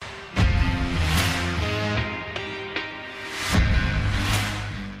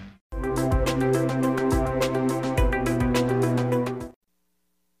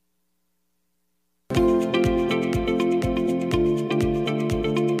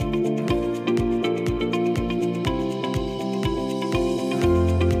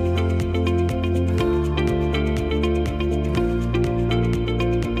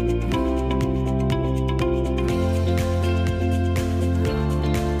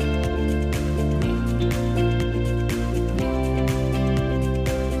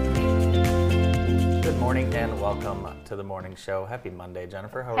to the morning show. Happy Monday,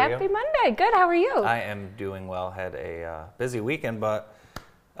 Jennifer. How are you? Happy Monday. Good. How are you? I am doing well. Had a busy weekend, but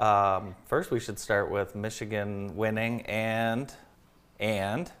first we should start with Michigan winning and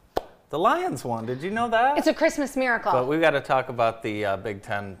the Lions won. Did you know that? It's a Christmas miracle. But we've got to talk about the Big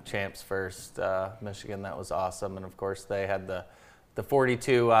Ten champs first. Michigan, that was awesome. And, of course, they had the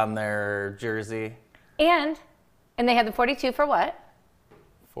 42 on their jersey. And they had the 42 for what?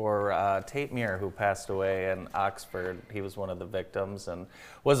 For Tate Muir, who passed away in Oxford. He was one of the victims and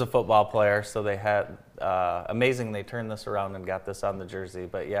was a football player. So they had, amazing, they turned this around and got this on the jersey.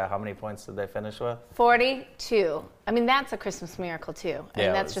 But, yeah, how many points did they finish with? 42. I mean, that's a Christmas miracle, too. I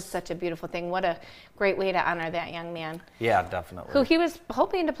mean, that's just such a beautiful thing. What a great way to honor that young man. Yeah, definitely. Who he was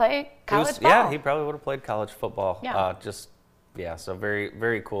hoping to play college ball. Yeah, he probably would have played college football. Yeah. So very,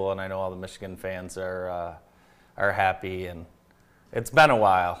 very cool. And I know all the Michigan fans are happy, and it's been a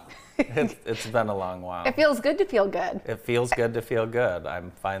while. It's been a long while. It feels good to feel good. It feels good to feel good.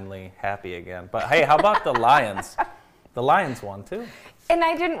 I'm finally happy again. But hey, how about the Lions? The Lions won too. And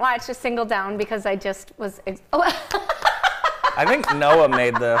I didn't watch a single down because I just was. I think Noah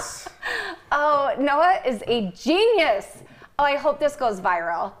made this. Oh, Noah is a genius. Oh, I hope this goes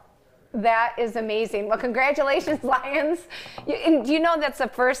viral. That is amazing. Well, congratulations, Lions. Do you know that's the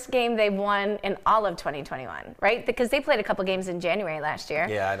first game they've won in all of 2021, right? Because they played a couple games in January last year.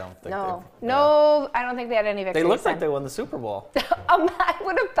 Yeah, I don't think I don't think they had any victories. They looked like they won the Super Bowl. I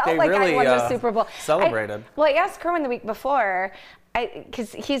would have felt like I won the Super Bowl. Celebrated. I asked Kerwin the week before,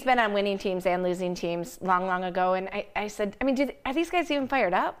 because he's been on winning teams and losing teams long ago, and I said, I mean, are these guys even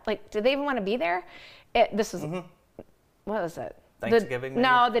fired up? Like, do they even want to be there? This was, what was it? Thanksgiving?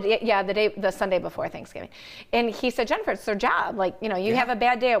 The Sunday before Thanksgiving. And he said, Jennifer, it's their job. Like, you have a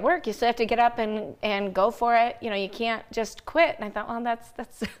bad day at work, you still have to get up and go for it. You can't just quit. And I thought, well,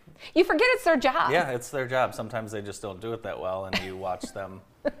 that's you forget it's their job. Yeah, it's their job. Sometimes they just don't do it that well, and you watch them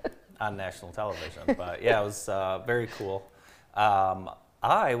on national television. But yeah, it was very cool.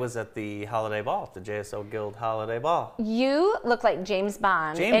 I was at the Holiday Ball, the JSO Guild Holiday Ball. You look like James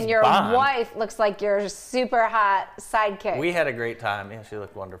Bond. And your wife looks like your super hot sidekick. We had a great time. Yeah, she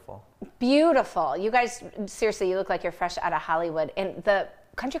looked wonderful. Beautiful. You guys, seriously, you look like you're fresh out of Hollywood. And the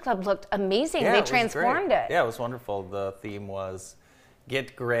country club looked amazing. Yeah, they transformed it. Yeah, it was wonderful. The theme was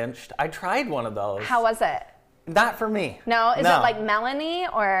Get Grinched. I tried one of those. How was it? Not for me. No? Is it like Melanie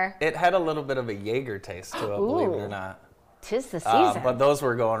or? It had a little bit of a Jaeger taste to it, believe it or not. 'Tis the season. But those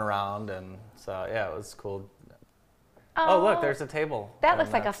were going around, and so, yeah, it was cool. Oh, look, there's a table. That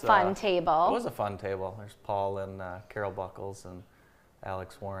looks like a fun table. It was a fun table. There's Paul and Carol Buckles and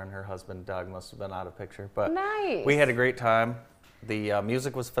Alex Warren. Her husband, Doug, must have been out of picture. But nice. We had a great time. The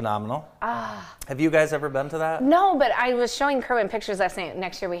music was phenomenal. Have you guys ever been to that? No, but I was showing Kerwin pictures last night.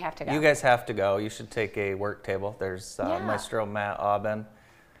 Next year we have to go. You guys have to go. You should take a work table. There's Maestro Matt Aubin.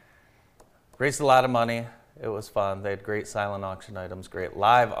 Raised a lot of money. It was fun. They had great silent auction items, great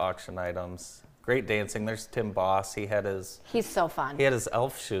live auction items, great dancing. There's Tim Boss. He's so fun. He had his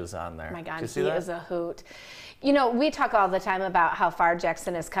elf shoes on there. Oh my God, Did you see he that? is a hoot. We talk all the time about how far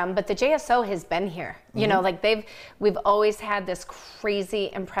Jackson has come, but the JSO has been here. We've always had this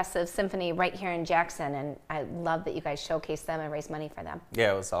crazy, impressive symphony right here in Jackson, and I love that you guys showcase them and raise money for them.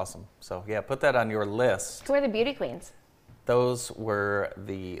 Yeah, it was awesome. So yeah, put that on your list. Who are the beauty queens? Those were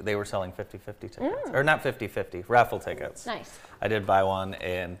they were selling 50-50 tickets. Or not 50-50, raffle tickets. Nice. I did buy one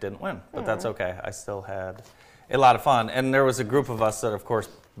and didn't win, but that's okay. I still had a lot of fun. And there was a group of us that, of course,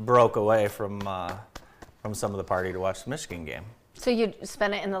 broke away from some of the party to watch the Michigan game. So you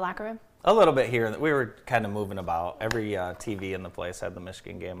spent it in the locker room? A little bit here. We were kind of moving about. Every TV in the place had the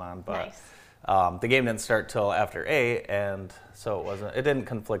Michigan game on, but nice. The game didn't start till after 8, and so it didn't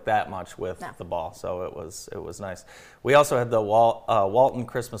conflict that much with the ball. So it was nice. We also had the Walton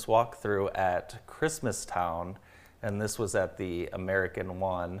Christmas walkthrough at Christmastown, and this was at the American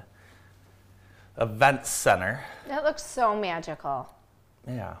One Event Center. That looks so magical.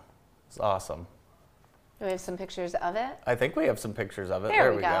 Yeah, it's awesome. Do we have some pictures of it? I think we have some pictures of it.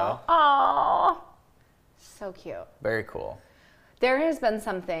 There we go. Oh, so cute. Very cool. There has been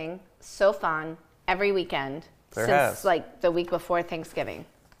something so fun every weekend since like the week before Thanksgiving.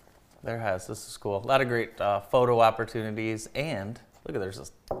 There has. This is cool. A lot of great photo opportunities, and look at there's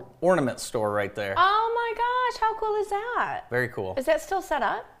this ornament store right there. Oh my gosh, how cool is that? Very cool. Is that still set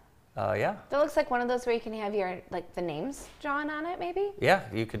up? Yeah. That looks like one of those where you can have your the names drawn on it, maybe. Yeah,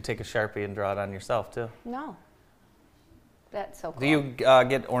 you could take a Sharpie and draw it on yourself too. No. That's so cool. Do you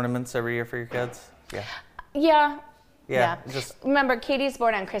get ornaments every year for your kids? Yeah. Yeah. Yeah. Just remember, Katie's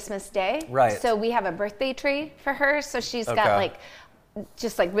born on Christmas Day. Right. So we have a birthday tree for her. So she's got like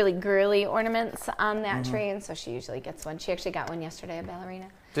just like really girly ornaments on that tree, and so she usually gets one. She actually got one yesterday, a ballerina.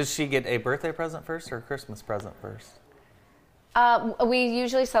 Does she get a birthday present first or a Christmas present first? We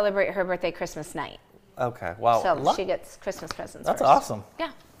usually celebrate her birthday Christmas night. Okay, wow. So she gets Christmas presents That's first. awesome.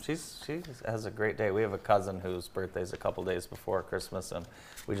 Yeah. She has a great day. We have a cousin whose birthday's a couple days before Christmas, and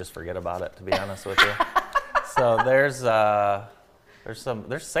we just forget about it, to be honest with you. So there's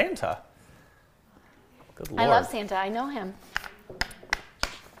Santa. Good Lord. I love Santa. I know him.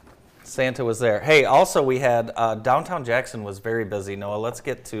 Santa was there. Hey, also we had downtown Jackson was very busy. Noah, let's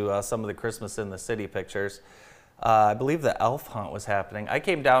get to some of the Christmas in the City pictures. I believe the elf hunt was happening. I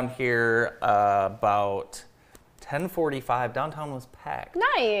came down here about 10:45. Downtown was packed.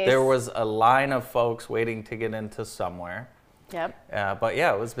 Nice. There was a line of folks waiting to get into somewhere. Yep. But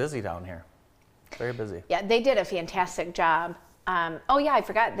yeah, it was busy down here. Very busy. Yeah, they did a fantastic job. Oh yeah, I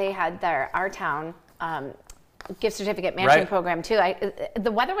forgot they had our town gift certificate matching program too.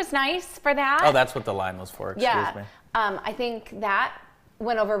 The weather was nice for that. Oh, that's what the line was for. Excuse me. I think that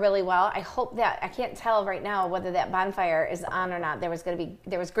went over really well. I hope that I can't tell right now whether that bonfire is on or not. There was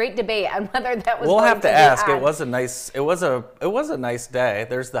great debate on whether that was. We'll going have to be ask. on. It was a nice day.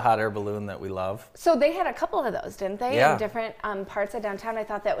 There's the hot air balloon that we love. So they had a couple of those, didn't they? Yeah. In different parts of downtown. I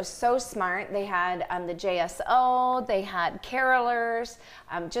thought that was so smart. They had the JSO. They had carolers.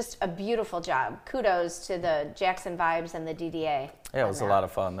 Just a beautiful job. Kudos to the Jackson Vibes and the DDA. Yeah, it was a lot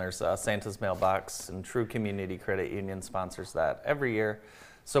of fun. There's Santa's Mailbox, and True Community Credit Union sponsors that every year.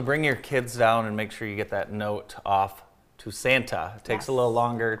 So bring your kids down and make sure you get that note off to Santa. It takes a little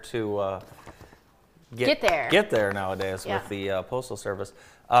longer to get there nowadays with the Postal Service.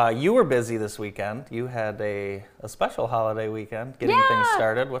 You were busy this weekend. You had a special holiday weekend getting things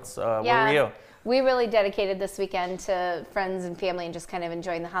started. Where were you? We really dedicated this weekend to friends and family and just kind of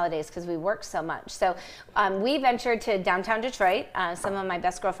enjoying the holidays because we work so much. So we ventured to downtown Detroit, some of my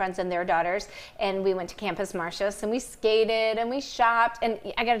best girlfriends and their daughters, and we went to Campus Martius, and we skated and we shopped. And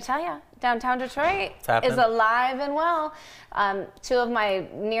I got to tell you, downtown Detroit is alive and well. Two of my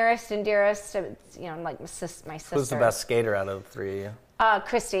nearest and dearest, like my sister. Who's the best skater out of the three of you?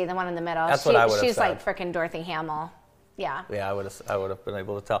 Christy, the one in the middle. That's what I would have said. She's like frickin' Dorothy Hamill. Yeah. Yeah, I would have been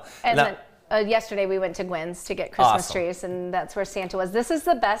able to tell. And then yesterday we went to Gwynn's to get Christmas trees, and that's where Santa was. This is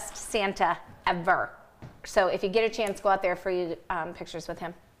the best Santa ever. So if you get a chance, go out there for pictures with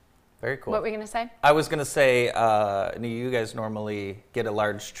him. Very cool. What were you going to say? I was going to say, you guys normally get a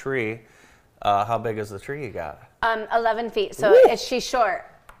large tree. How big is the tree you got? 11 feet. So she's short.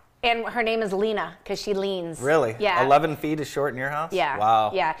 And her name is Lena because she leans. Really? Yeah. 11 feet is short in your house? Yeah.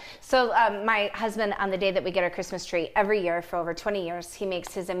 Wow. Yeah. So my husband, on the day that we get our Christmas tree, every year for over 20 years, he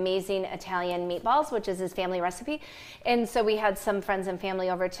makes his amazing Italian meatballs, which is his family recipe. And so we had some friends and family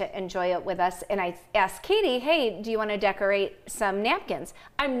over to enjoy it with us. And I asked Katie, hey, do you want to decorate some napkins?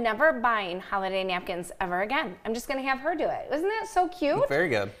 I'm never buying holiday napkins ever again. I'm just going to have her do it. Isn't that so cute? Very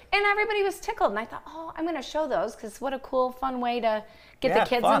good. And everybody was tickled. And I thought, I'm going to show those because what a cool, fun way to get the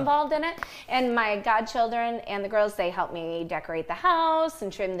kids involved in it. And my godchildren and the girls, they helped me decorate the house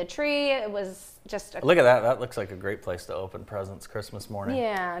and trim the tree. It was just look at that. That looks like a great place to open presents Christmas morning.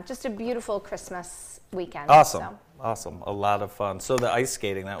 Yeah, just a beautiful Christmas weekend. Awesome. So. Awesome. A lot of fun. So the ice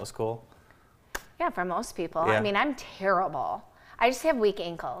skating, that was cool? Yeah, for most people. Yeah. I mean, I'm terrible. I just have weak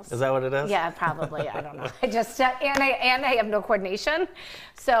ankles. Is that what it is? Yeah, probably. I don't know. I just and I have no coordination,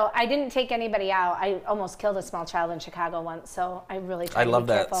 so I didn't take anybody out. I almost killed a small child in Chicago once, so I really tried to be love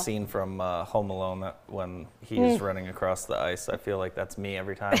that careful. scene from Home Alone when he's running across the ice. I feel like that's me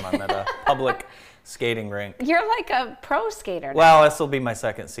every time I'm at a public skating rink. You're like a pro skater now. Well, this will be my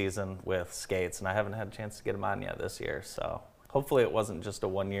second season with skates, and I haven't had a chance to get them on yet this year. So hopefully it wasn't just a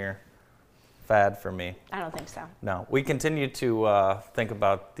one-year fad for me. I don't think so. No. We continue to think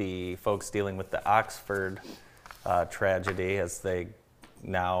about the folks dealing with the Oxford tragedy as they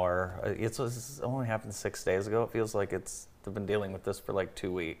now are. It's only happened 6 days ago. It feels like they've been dealing with this for like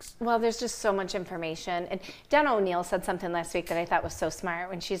 2 weeks. Well, there's just so much information. And Dana O'Neill said something last week that I thought was so smart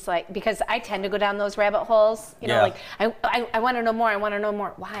when she's like, because I tend to go down those rabbit holes, like I want to know more. I want to know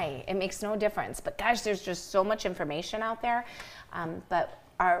more. Why? It makes no difference. But gosh, there's just so much information out there. But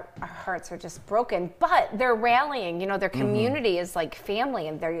our hearts are just broken, but they're rallying. Their community is like family,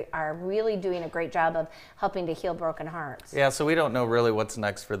 and they are really doing a great job of helping to heal broken hearts. Yeah, so we don't know really what's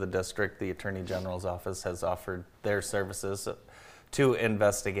next for the district. The Attorney General's office has offered their services to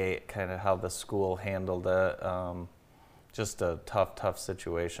investigate kind of how the school handled it. Just a tough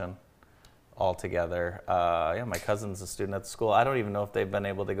situation altogether. My cousin's a student at the school. I don't even know if they've been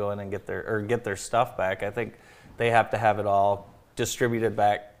able to go in and get their stuff back. I think they have to have it all distributed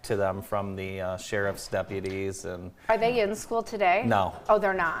back to them from the sheriff's deputies. And Are they in school today? No. Oh,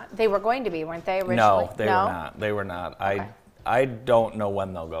 they're not. They were going to be, weren't they originally? No, they were not. They were not. Okay. I don't know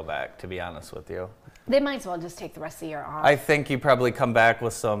when they'll go back, to be honest with you. They might as well just take the rest of the year off. I think you probably come back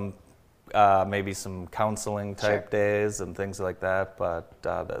with some, maybe some counseling type days and things like that, but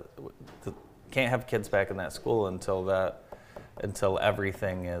can't have kids back in that school until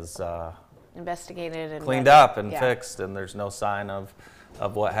everything is investigated and cleaned up and fixed, and there's no sign of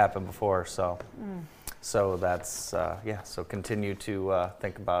what happened before. So, so that's So continue to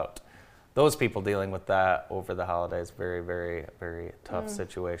think about those people dealing with that over the holidays. Very, very, very tough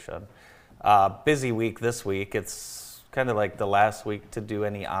situation. Busy week this week. It's kind of like the last week to do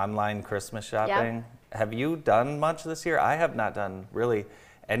any online Christmas shopping. Yeah. Have you done much this year? I have not done really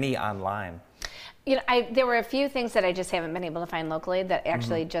any online. You know, there were a few things that I just haven't been able to find locally that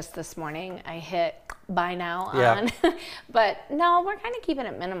actually just this morning I hit buy now on. But no, we're kind of keeping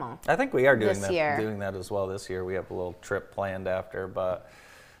it minimal. I think we are doing this year. doing that as well this year. We have a little trip planned after, but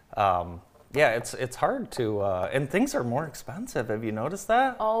it's hard to and things are more expensive. Have you noticed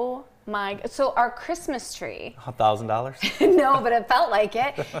that? Oh my! So our Christmas tree. $1,000? No, but it felt like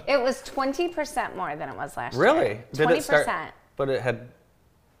it. It was 20% more than it was last year. Really? 20%. Did it start? But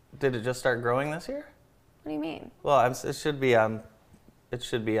did it just start growing this year? What do you mean? Well, it should be on. It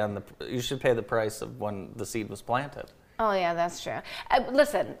should be on the. You should pay the price of when the seed was planted. Oh yeah, that's true.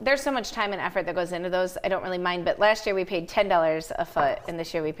 Listen, there's so much time and effort that goes into those. I don't really mind. But last year we paid $10 a foot, and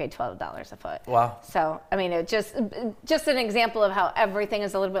this year we paid $12 a foot. Wow. So I mean, it just an example of how everything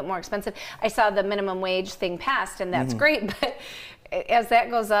is a little bit more expensive. I saw the minimum wage thing passed, and that's great, but as that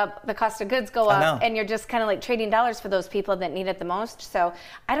goes up, the cost of goods go up, and you're just kind of like trading dollars for those people that need it the most. So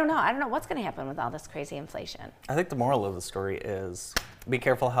I don't know what's going to happen with all this crazy inflation. I think the moral of the story is be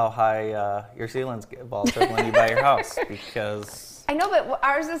careful how high your ceilings get vaulted when you buy your house, because I know, but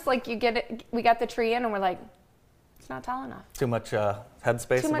ours is like we got the tree in, and we're like, it's not tall enough. Too much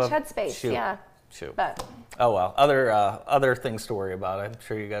headspace. Too much headspace. Shoot. Yeah. Shoot. But oh well, other things to worry about. I'm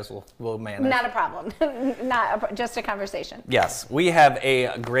sure you guys will manage. Not a problem. Just a conversation. Yes, we have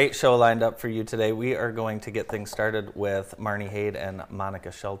a great show lined up for you today. We are going to get things started with Marnie Hade and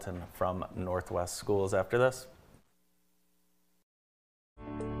Monica Shelton from Northwest Schools after this.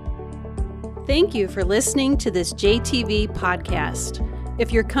 Thank you for listening to this JTV podcast.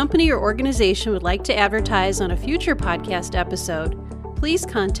 If your company or organization would like to advertise on a future podcast episode, please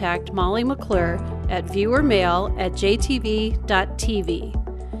contact Molly McClure at viewermail@jtv.tv.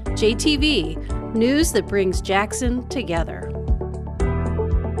 JTV, news that brings Jackson together.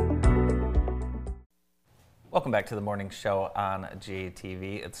 Welcome back to the morning show on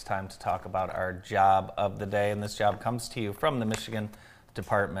JTV. It's time to talk about our job of the day, and this job comes to you from the Michigan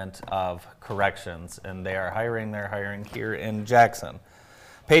Department of Corrections, and they're hiring here in Jackson.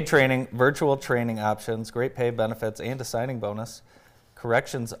 Paid training, virtual training options, great pay, benefits, and a signing bonus.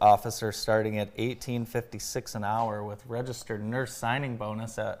 Corrections officer starting at $18.56 an hour with registered nurse signing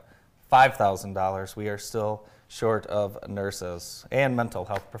bonus at $5,000. We are still short of nurses and mental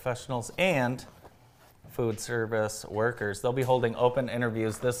health professionals and food service workers. They'll be holding open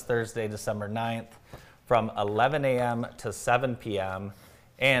interviews this Thursday, December 9th from 11 a.m. to 7 p.m.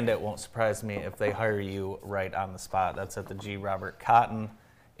 And it won't surprise me if they hire you right on the spot. That's at the G. Robert Cotton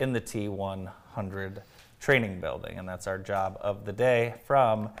in the T100 training building, and that's our job of the day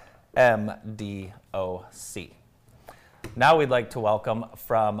from MDOC. Now we'd like to welcome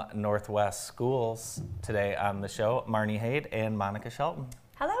from Northwest Schools today on the show, Marnie Hade and Monica Shelton.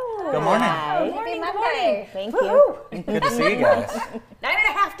 Hello. Good morning. Good morning. Happy Monday. Thank you. Good to see you guys.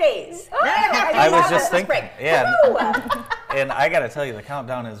 9.5 days. 9.5 days. I was just Christmas thinking, break. and I got to tell you, the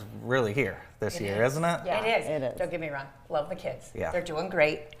countdown is really here this year, isn't it? Yeah, it is. Don't get me wrong. Love the kids. Yeah. They're doing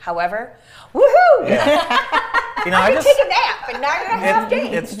great. However, woohoo! Yeah. You know, I can take a nap in 9.5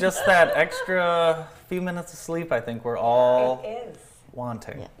 days. It's just that extra few minutes of sleep I think we're all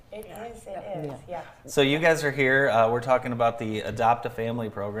wanting. Yeah. It is. Yeah. So you guys are here. We're talking about the Adopt a Family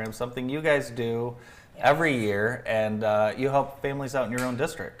program, something you guys do every year, and you help families out in your own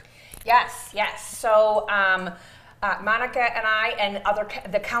district. Yes. So Monica and I and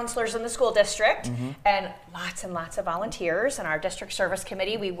the counselors in the school district and lots of volunteers in our district service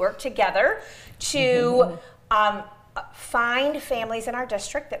committee, we work together to find families in our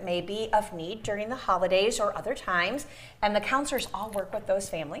district that may be of need during the holidays or other times, and the counselors all work with those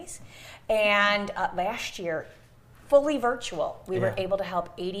families. And last year, fully virtual, we were able to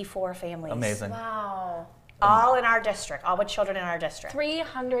help 84 families. Amazing. Wow. All in our district, all with children in our district.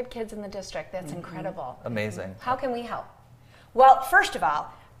 300 kids in the district. That's incredible. Amazing. How can we help? Well, first of all,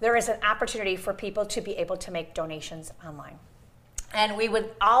 there is an opportunity for people to be able to make donations online. And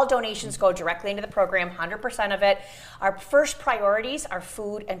all donations go directly into the program, 100% of it. Our first priorities are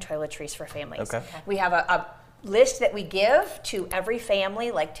food and toiletries for families. Okay. We have a list that we give to every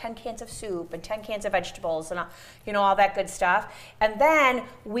family, like 10 cans of soup and 10 cans of vegetables and all that good stuff. And then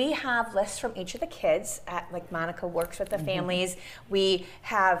we have lists from each of the kids. Like Monica works with the families. We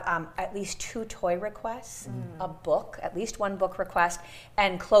have at least 2 toy requests, a book, at least 1 book request,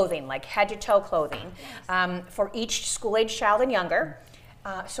 and clothing, like head to toe clothing, for each school-age child and younger.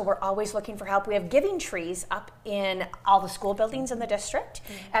 So we're always looking for help. We have giving trees up in all the school buildings in the district,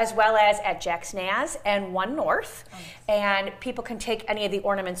 as well as at Jack's Naz and One North. And people can take any of the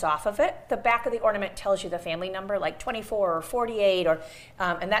ornaments off of it. The back of the ornament tells you the family number, like 24 or 48,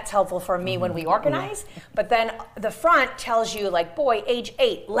 and that's helpful for me when we organize. But then the front tells you, like, boy, age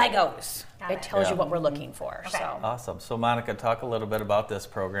 8, Legos. It tells you what we're looking for. Okay. So. Awesome. So Monica, talk a little bit about this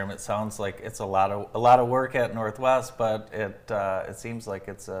program. It sounds like it's a lot of work at Northwest, but it seems like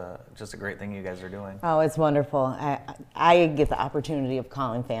it's just a great thing you guys are doing. Oh, it's wonderful. I get the opportunity of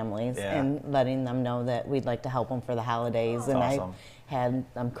calling families and letting them know that we'd like to help them for the holidays. That's and awesome. I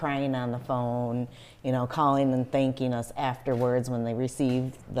had them crying on the phone, calling and thanking us afterwards when they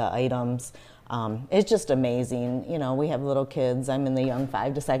received the items. It's just amazing. We have little kids. I'm in the young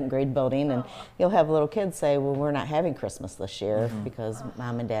 5 to 2nd grade building, and you'll have little kids say, well, we're not having Christmas this year because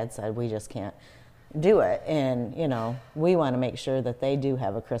Mom and Dad said we just can't do it. And, we want to make sure that they do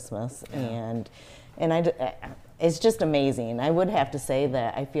have a Christmas. And it's just amazing. I would have to say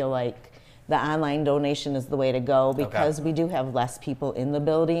that I feel like the online donation is the way to go because we do have less people in the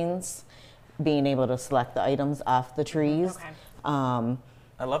buildings being able to select the items off the trees.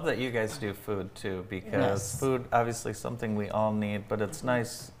 I love that you guys do food too, because food obviously something we all need, but it's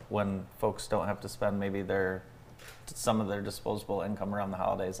nice when folks don't have to spend maybe some of their disposable income around the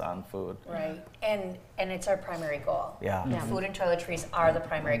holidays on food. Right, and it's our primary goal. Yeah. Food and toiletries are the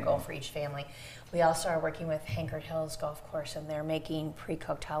primary goal for each family. We also are working with Hankard Hills Golf Course, and they're making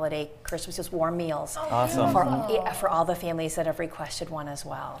pre-cooked holiday Christmas warm meals Awesome. for all the families that have requested one as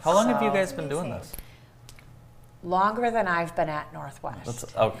well. How long have you guys been doing this? Longer than I've been at Northwest.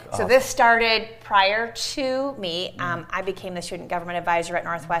 So this started prior to me. I became the student government advisor at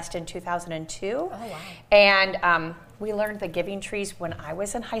Northwest in 2002. Oh, wow. And we learned the giving trees when I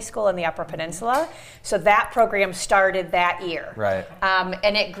was in high school in the Upper Peninsula. So that program started that year. Right.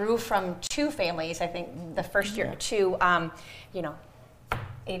 And it grew from 2 families, I think, the first year to,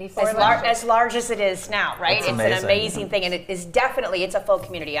 84 as large as it is now, right? It's an amazing. amazing thing, and it's a full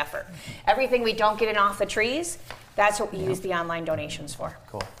community effort. Everything we don't get in off the trees, that's what we use the online donations for.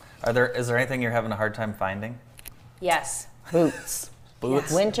 Cool. Is there anything you're having a hard time finding? Yes. Boots.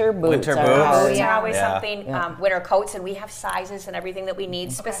 Boots? Winter boots. Winter are boots. always- Are always Yeah. something. Winter coats, and we have sizes and everything that we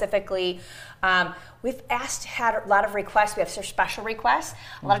need specifically. We've had a lot of requests. We have some special requests.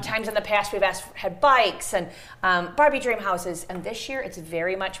 A lot of times in the past, we've had bikes and Barbie dream houses, and this year it's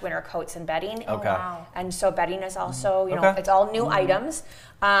very much winter coats and bedding. Okay. Wow. And so bedding is also, Okay. it's all new items.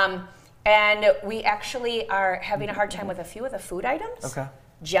 And we actually are having a hard time with a few of the food items. Okay.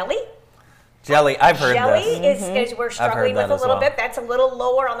 Jelly. Jelly, I've heard Jelly this. is we're struggling that with a as little well. bit. That's a little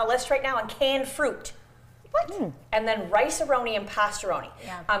lower on the list right now. And canned fruit. What? And then rice-a-roni and pasta-roni.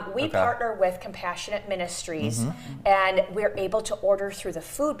 Yeah. We Okay. partner with Compassionate Ministries, and we're able to order through the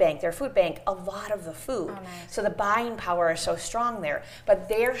food bank, their food bank, a lot of the food. Oh, nice. So the buying power is so strong there. But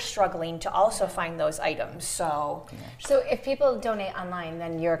they're struggling to also find those items. So So if people donate online,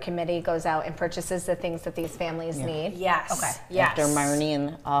 then your committee goes out and purchases the things that these families need? yes, Okay. yes. After Marnie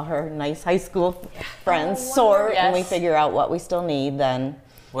and all her nice high school friends sort and we Yes. figure out what we still need, then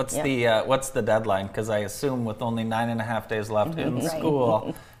What's the deadline? Because I assume with only 9.5 days left in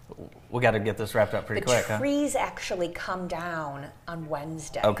school, we got to get this wrapped up pretty The quick. Huh? trees actually come down on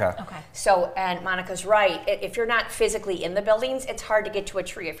Wednesday. Okay. So, and Monica's right. If you're not physically in the buildings, it's hard to get to a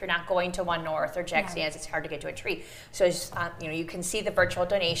tree. If you're not going to One North or Jack's Naz, it's hard to get to a tree. So, you can see the virtual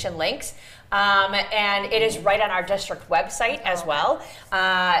donation links, and it is right on our district website as well.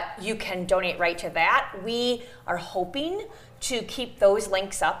 You can donate right to that. We are hoping to keep those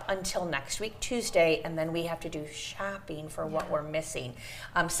links up until next week, Tuesday, and then we have to do shopping for what we're missing.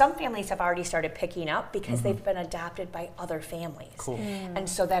 Some families have already started picking up because they've been adopted by other families. Cool. And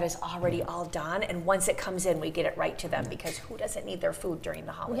so that is already all done, and once it comes in, we get it right to them because who doesn't need their food during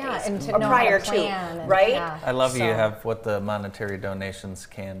the holidays? Yeah, and to or know prior how to plan. to, And, right? yeah. I love you So- have what the monetary donations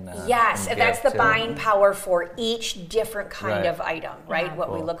can. Yes, can and that's give the to- buying power for each different kind Right. of item, right? Yeah.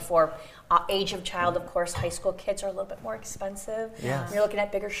 What we Cool. look for. Age of child, of course, high school kids are a little bit more expensive. Yes. You're looking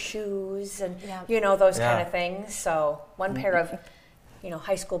at bigger shoes and, Yeah. those Yeah. kind of things. So one pair of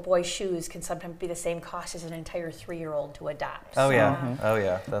high school boys' shoes can sometimes be the same cost as an entire 3-year-old to adopt. Oh yeah, oh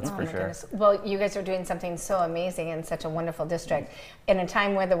yeah, that's for sure. Goodness. Well, you guys are doing something so amazing in such a wonderful district in a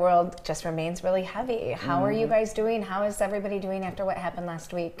time where the world just remains really heavy. How are you guys doing? How is everybody doing after what happened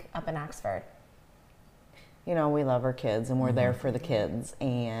last week up in Oxford? We love our kids and we're there for the kids.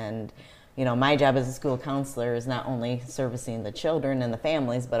 And, my job as a school counselor is not only servicing the children and the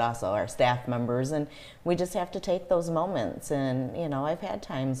families, but also our staff members. And we just have to take those moments. And, I've had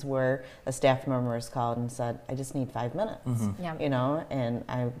times where a staff member has called and said, I just need 5 minutes, Yeah. And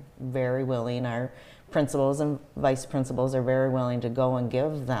I'm very willing. Our principals and vice principals are very willing to go and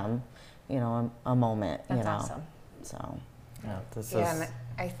give them, a moment, That's awesome. So. Yeah, this Yeah, is. and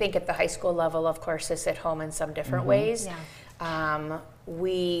I think at the high school level, of course, it's at home in some different ways. Yeah.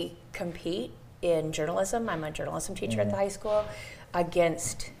 We compete in journalism. I'm a journalism teacher at the high school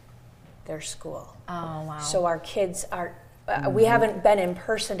against their school. Oh, wow. So our kids are, we haven't been in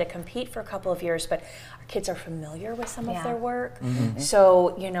person to compete for a couple of years, but our kids are familiar with some Yeah. of their work.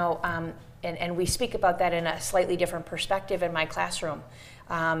 So, and we speak about that in a slightly different perspective in my classroom.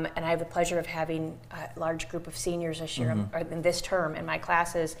 And I have the pleasure of having a large group of seniors this year, or in this term in my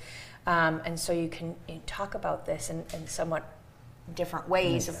classes. And so you can talk about this in somewhat different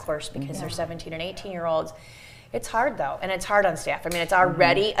ways, of course, because they're 17 and 18-year-olds. It's hard, though, and it's hard on staff. I mean, it's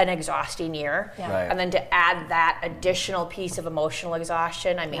already an exhausting year. Yeah. Right. And then to add that additional piece of emotional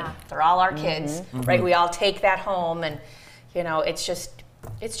exhaustion, I mean, Yeah. they're all our kids, right? We all take that home, and,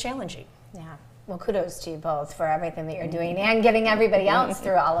 it's challenging. Yeah. Well, kudos to you both for everything that you're doing and getting everybody else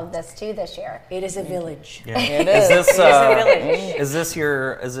through all of this too this year. It is a village. Yeah. It Is is. this village. is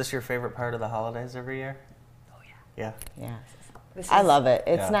this your favorite part of the holidays every year? Oh yeah. Yeah. This I is- love it.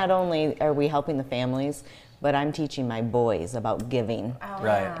 It's Yeah. not only are we helping the families, but I'm teaching my boys about giving. Oh,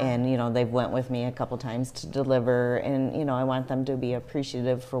 Right. yeah. And, they've went with me a couple times to deliver. And, I want them to be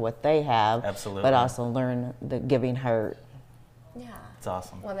appreciative for what they have. Absolutely. But also learn the giving heart. Yeah. It's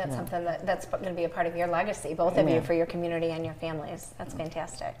awesome. Well, that's something that's going to be a part of your legacy, both of you, Yeah. for your community and your families. That's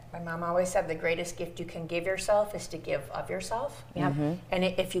fantastic. My mom always said the greatest gift you can give yourself is to give of yourself. Yep. And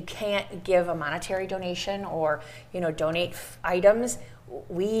if you can't give a monetary donation or, donate items,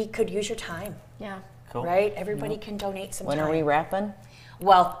 we could use your time, Yeah. Cool. right? Everybody can donate some When time. are we wrapping?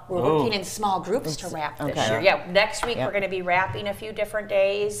 Well, we're Ooh. working in small groups to wrap this Okay. year. Yeah, next week Yep. we're going to be wrapping a few different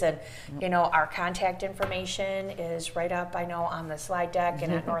days, and our contact information is right up, I know, on the slide deck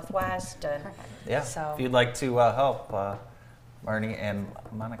and at Northwest. And Yeah. So If you'd like to help, Marnie and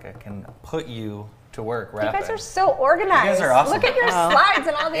Monica can put you to work You wrapping. guys are so organized. You guys are awesome. Look at your slides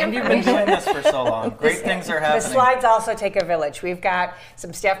and all the And you've been information. doing this for so long. Great things are the happening. slides also take a village. We've got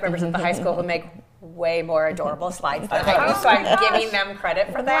some staff members at the high school who make way more adorable slides than I do, so I'm giving them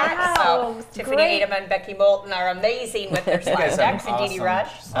credit for that. Wow, So Tiffany great. Adem and Becky Moulton are amazing with their You slide guys have decks, an and Dee Dee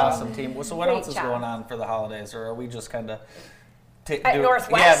Rush. awesome team. So what Great else is job. going on for the holidays, or are we just kind of At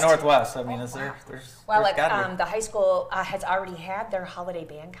Northwest? Yeah, Northwest. I mean, is there? Well, there's gotta be. the high school has already had their holiday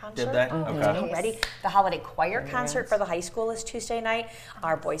band concert. Did they? Okay. Already. The holiday choir concert for the high school is Tuesday night.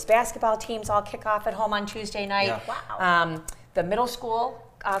 Our boys basketball teams all kick off at home on Tuesday night. Yeah. Wow. The middle school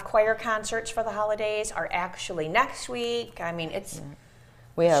choir concerts for the holidays are actually next week. I mean, it's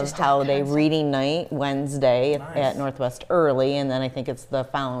We have just a holiday constant. reading night Wednesday Nice. at Northwest early, and then I think it's the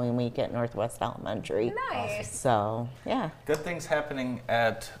following week at Northwest Elementary. Nice. So, yeah. Good things happening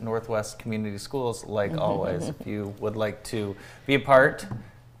at Northwest Community Schools, like always. If you would like to be a part,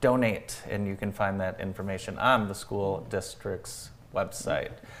 donate, and you can find that information on the school district's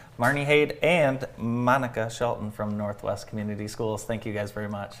website. Marnie Hade and Monica Shelton from Northwest Community Schools, thank you guys very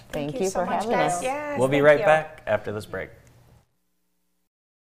much. Thank you so for much, having guys. us. Yes, We'll be thank right you. back after this break.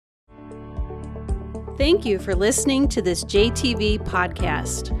 Thank you for listening to this JTV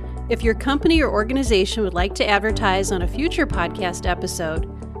podcast. If your company or organization would like to advertise on a future podcast episode,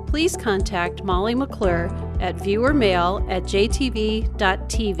 please contact Molly McClure at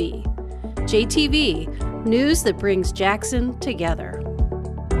viewermail@jtv.tv. JTV, news that brings Jackson together.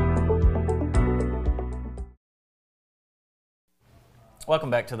 Welcome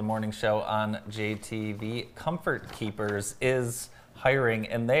back to the morning show on JTV. Comfort Keepers is hiring,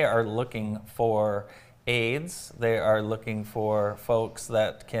 and they are looking for aides. They are looking for folks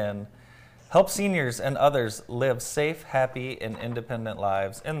that can help seniors and others live safe, happy, and independent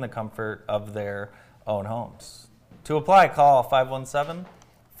lives in the comfort of their own homes. To apply, call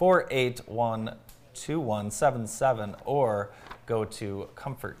 517-481-2177 or go to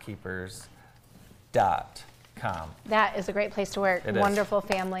comfortkeepers.com. That is a great place to work. It is. Wonderful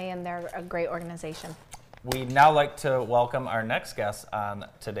family, and they're a great organization. we'd now like to welcome our next guest on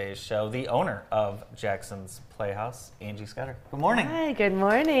today's show, the owner of Jackson's Playhouse, Angie Scudder. Good morning. Hi, good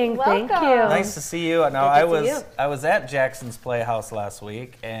morning. Welcome. Thank you. Nice to see you. Now, I was at Jackson's Playhouse last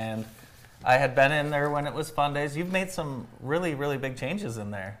week, and I had been in there when it was Fun Days. You've made some really, really big changes in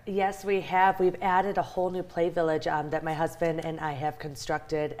there. Yes, we have. We've added a whole new play village that my husband and I have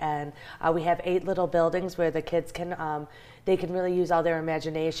constructed, and we have 8 little buildings where the kids can they can really use all their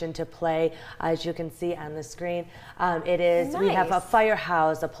imagination to play, as you can see on the screen. We have a Nice.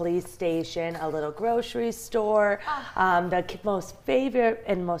 firehouse, a police station, a little grocery store. The most favorite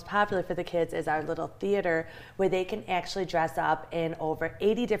and most popular for the kids is our little theater, where they can actually dress up in over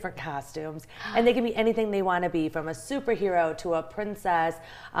 80 different costumes, and they can be anything they want to be, from a superhero to a princess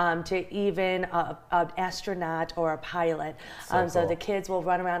to even an astronaut or a pilot. So cool. the kids will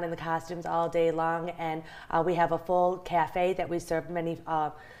run around in the costumes all day long, and we have a full cafe that we serve many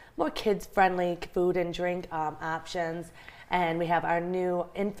more kids-friendly food and drink options. And we have our new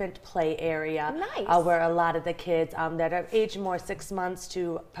infant play area, Nice. where a lot of the kids that are aged more 6 months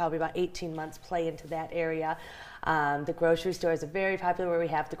to probably about 18 months play into that area. The grocery stores are very popular, where we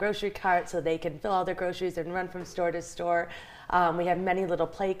have the grocery cart so they can fill all their groceries and run from store to store. We have many little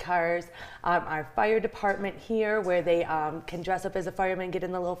play cars. Our fire department here, where they can dress up as a fireman, get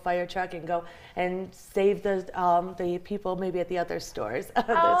in the little fire truck and go and save the people maybe at the other stores.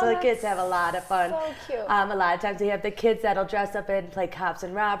 So the kids have a lot of fun. so cute. A lot of times we have the kids that'll dress up and play cops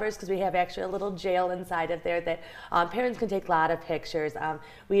and robbers, because we have actually a little jail inside of there that parents can take a lot of pictures.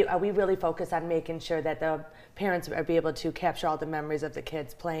 We really focus on making sure that the parents are be able to capture all the memories of the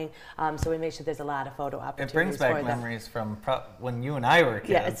kids playing. So we make sure there's a lot of photo It opportunities brings back for them. memories from when you and I were kids,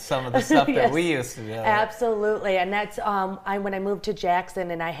 Yes. some of the stuff that Yes. we used to do. Absolutely, and that's when I moved to Jackson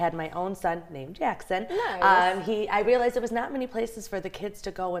and I had my own son named Jackson. Nice. I realized there was not many places for the kids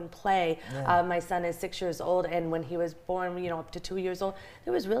to go and play. My son is 6 years old, and when he was born, up to 2 years old,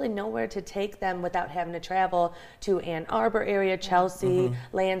 there was really nowhere to take them without having to travel to Ann Arbor area, Chelsea,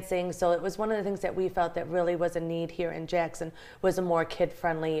 Lansing. So it was one of the things that we felt that really was a need here in Jackson, was a more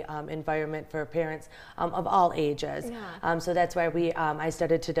kid-friendly environment for parents of all ages. So that's why I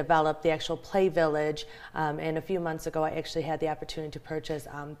started to develop the actual play village, and a few months ago I actually had the opportunity to purchase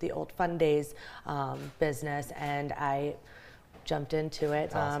the old Fun Days business, and I jumped into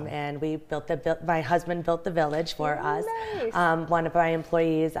it, and we built my husband built the village for us. Nice. One of my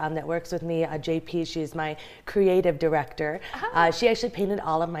employees that works with me, JP, she's my creative director. She actually painted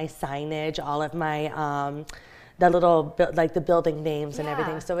all of my signage, all of my the little the building names and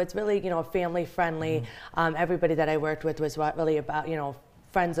everything. So it's really family friendly. Everybody that I worked with was really about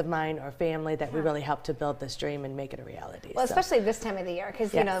friends of mine or family that we really helped to build this dream and make it a reality. Well, So. especially this time of the year,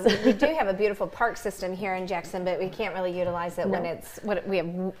 because Yes. we do have a beautiful park system here in Jackson, but we can't really utilize it when we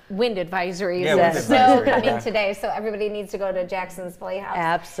have wind advisories Yeah, and wind snow advisory, coming yeah. today. So everybody needs to go to Jackson's Playhouse.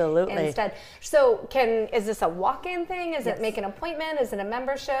 Absolutely. Instead. So is this a walk-in thing? Is it make an appointment? Is it a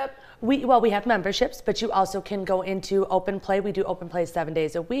membership? We have memberships, but you also can go into open play. We do open play 7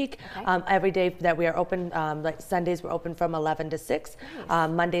 days a week. Okay. Every day that we are open, like Sundays, we're open from 11 to 6.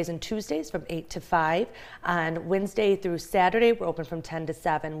 Mondays and Tuesdays from 8 to 5. On Wednesday through Saturday, we're open from 10 to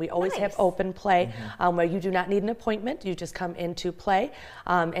 7. We always have Nice. open play where you do not need an appointment. You just come into play,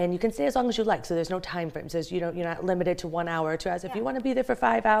 and you can stay as long as you like. So there's no time frames. You're not limited to 1 hour or 2 hours. If you want to be there for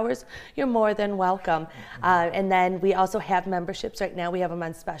 5 hours, you're more than welcome. And then we also have memberships right now. We have them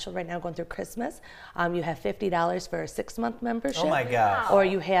on special right now going through Christmas. You have $50 for a 6-month membership. Oh my gosh. Or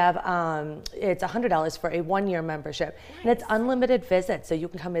you have it's $100 for a 1-year membership, and it's unlimited visits. So you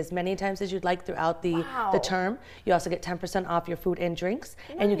can come as many times as you'd like throughout the term. You also get 10% off your food and drinks,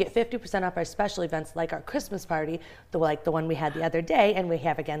 and you get 50% off our special events like our Christmas party, like the one we had the other day, and we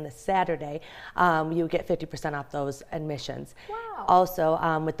have again this Saturday. You get 50% off those admissions. Wow.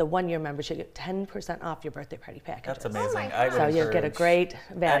 Also, with the 1-year membership, you get 10% off your birthday party packages. That's amazing. my I would So you'll get a encourage great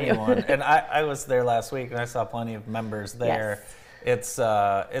value. anyone. And I was there last week, and I saw plenty of members there. Yes. It's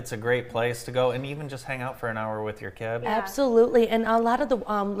a great place to go, and even just hang out for an hour with your kid. Absolutely, and a lot of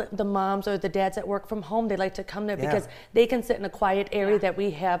the moms or the dads that work from home, they like to come there because they can sit in a quiet area that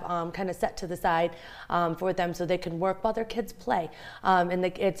we have kind of set to the side for them, so they can work while their kids play. And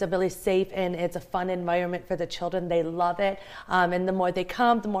it's a really safe and it's a fun environment for the children. They love it, and the more they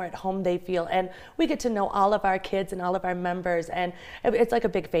come, the more at home they feel. And we get to know all of our kids and all of our members, and it's like a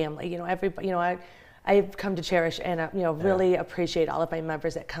big family. I've come to cherish and really appreciate all of my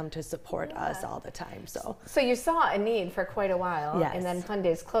members that come to support us all the time. So you saw a need for quite a while, Yes. and then Fun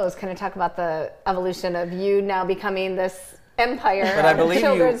Days closed. Can I talk about the evolution of you now becoming this empire But I of believe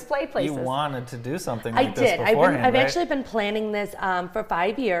children's play you places. wanted to do something I like this did. beforehand, I've right? actually been planning this for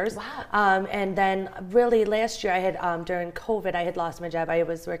 5 years. Wow. And then really last year I had, during COVID, I had lost my job. I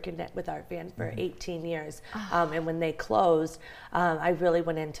was working with Art Van for 18 years. And when they closed, I really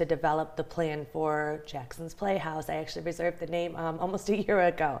went in to develop the plan for Jackson's Playhouse. I actually reserved the name almost a year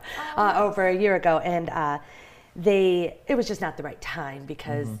ago, over a year ago. And it was just not the right time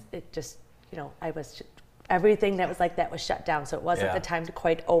because it just, everything that was like that was shut down, so it wasn't Yeah. the time to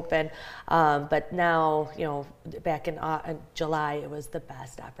quite open. But now, back in July, it was the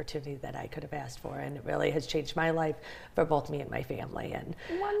best opportunity that I could have asked for, and it really has changed my life for both me and my family. And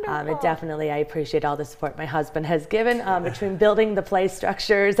Wonderful. it definitely, I appreciate all the support my husband has given between building the play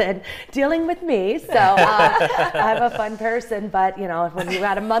structures and dealing with me. So I'm a fun person, but when you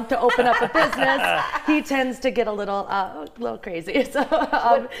got a month to open up a business, he tends to get a little crazy.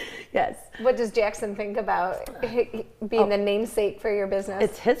 So yes. What does Jackson think about being the namesake for your business?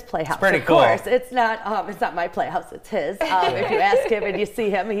 It's his playhouse, pretty of cool. course. It's not my playhouse. It's his. If you ask him and you see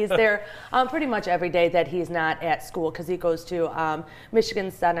him, he's there pretty much every day that he's not at school because he goes to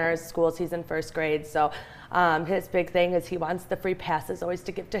Michigan Center schools. He's in first grade, so. His big thing is he wants the free passes always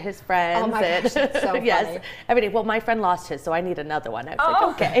to give to his friends. Oh my gosh, that's so yes, funny. every day. Well, my friend lost his, so I need another one. I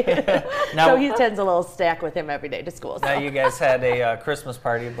was like, okay. Now- So he sends a little stack with him every day to school. Now So. you guys had a Christmas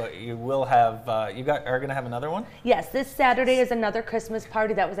party, but you will have are going to have another one? Yes, this Saturday is another Christmas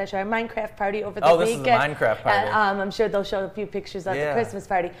party. That was actually our Minecraft party over the Oh, this is weekend. the Minecraft party. I'm sure they'll show a few pictures of the Yeah. Christmas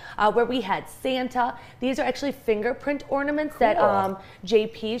party where we had Santa. These are actually fingerprint ornaments that Cool.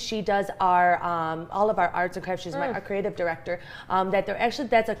 JP, she does our all of our arts and crafts. She's our creative director.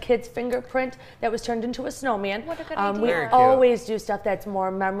 That's a kid's fingerprint that was turned into a snowman. What a good We idea. Very cute. always do stuff that's more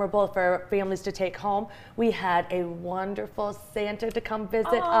memorable for families to take home. We had a wonderful Santa to come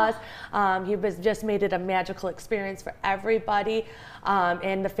visit us. He just made it a magical experience for everybody.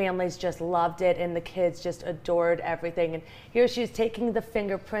 And the families just loved it, and the kids just adored everything. And here she's taking the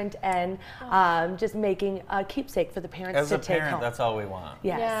fingerprint and just making a keepsake for the parents As to a take parent, home. that's all we want.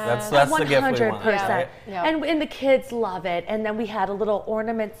 Yes. That's the gift we want. 100%. Right? Yeah. And the kids love it. And then we had a little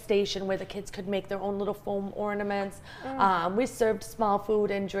ornament station where the kids could make their own little foam ornaments. We served small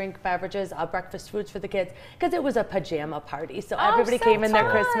food and drink beverages, breakfast foods for the kids, because it was a pajama party. So everybody so came in their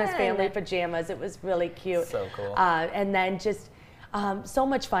fun. Christmas family pajamas. It was really cute. So cool. And then just so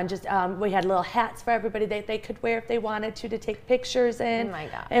much fun. Just we had little hats for everybody that they could wear if they wanted to take pictures in. Oh my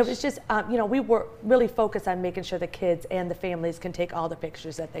gosh. It was just, we were really focused on making sure the kids and the families can take all the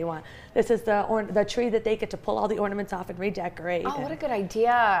pictures that they want. This is the tree that they get to pull all the ornaments off and redecorate. Oh, what a good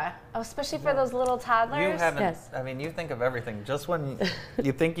idea. Oh, especially for those little toddlers. You haven't. Yes. I mean, you think of everything. Just when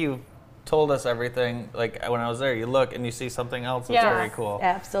you think you've told us everything, like when I was there, you look and you see something else that's Yes. very cool.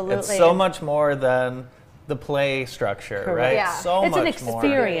 Absolutely. It's so much more than the play structure, Correct. right? Yeah. So It's an much more.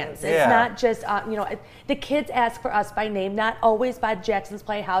 experience. It's Yeah. not just, the kids ask for us by name, not always by Jackson's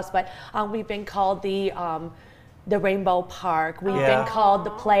Playhouse, but we've been called the Rainbow Park. We've Yeah. been called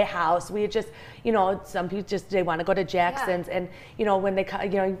the Playhouse. We just, some people they want to go to Jackson's, and when they,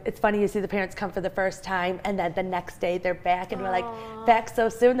 it's funny, you see the parents come for the first time, and then the next day they're back, and we're like, back so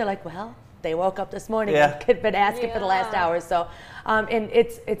soon? They're like, well, they woke up this morning Yeah. and had been asking for the last hour. So, and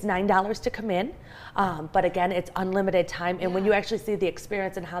it's $9 to come in. But again, it's unlimited time. And when you actually see the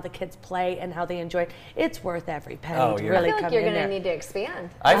experience and how the kids play and how they enjoy it, it's worth every penny Oh, to you're- really I feel come like you're in going to there. need to expand.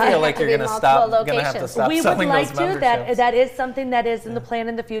 I feel like Could you're be going to multiple have to stop We would selling like those to. memberships. That is something that is in the plan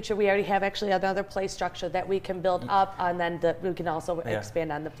in the future. We already have actually another play structure that we can build up, and then we can also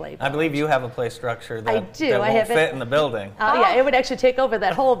expand on the play. I believe you have a play structure that, I do. that I won't have it- fit in the building. Yeah, it would actually take over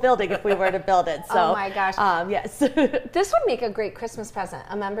that whole building if we were to build it. So, Oh my gosh. Yes. This would make a great Christmas present,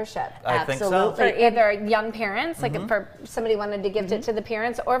 a membership. I think so. Absolutely. For either young parents, like for somebody wanted to gift it to the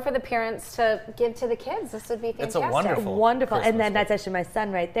parents, or for the parents to give to the kids. This would be It's a fantastic. wonderful- Wonderful. And then Christmas that's actually my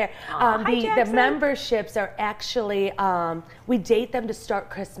son right there. Aw, hi, The Jackson. memberships are actually, we date them to start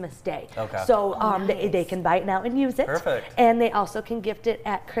Christmas Day. Okay. So they can buy it now and use it. Perfect. And they also can gift it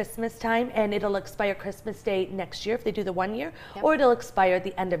at Christmas time, and it'll expire Christmas Day next year if they do the 1 year, or it'll expire at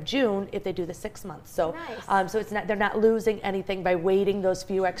the end of June if they do the 6 months. So, Nice. so it's not, they're not losing anything by waiting those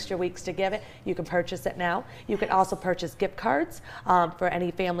few extra weeks to give it. You can purchase it now. You can also purchase gift cards for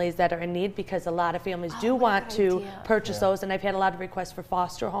any families that are in need, because a lot of families do want to purchase those, and I've had a lot of requests for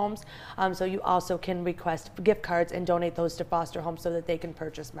foster homes. So you also can request gift cards and donate those to foster homes so that they can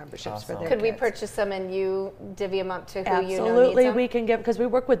purchase memberships for Awesome. their Could we kids. purchase them and you divvy them up to who you know Absolutely, needs them? we can give, because we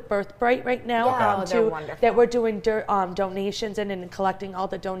work with Birthbright right now Yeah. Oh, they're wonderful. that we're doing donations and collecting all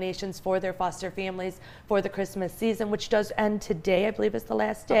the donations for for their foster families for the Christmas season, which does end today. I believe is the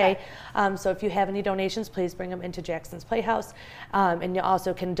last day. So if you have any donations, please bring them into Jackson's Playhouse. And you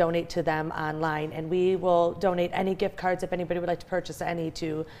also can donate to them online. And we will donate any gift cards if anybody would like to purchase any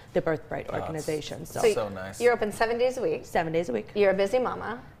to the Birth Bright organization. So nice. You're open 7 days a week. 7 days a week. You're a busy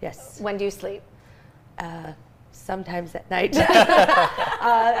mama. Yes. When do you sleep? Sometimes at night.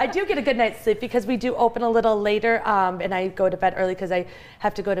 I do get a good night's sleep because we do open a little later, and I go to bed early because I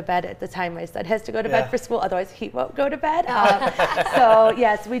have to go to bed at the time my son has to go to bed for school. Otherwise, he won't go to bed. So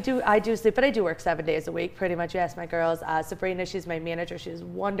yes, I do sleep, but I do work 7 days a week. Pretty much. You ask my girls. Sabrina, she's my manager. She's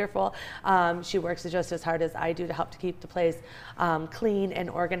wonderful. She works just as hard as I do to help to keep the place clean and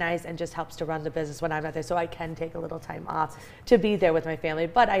organized, and just helps to run the business when I'm not there. So I can take a little time off to be there with my family.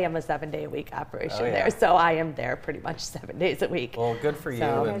 But I am a 7-day-a-week operation there, so I am there pretty much 7 days a week. Well, good for you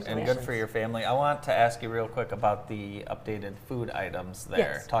and good for your family. I want to ask you real quick about the updated food items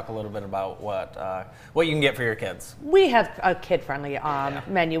there. Yes. Talk a little bit about what you can get for your kids. We have a kid-friendly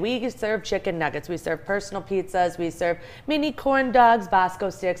menu. We serve chicken nuggets. We serve personal pizzas. We serve mini corn dogs, Bosco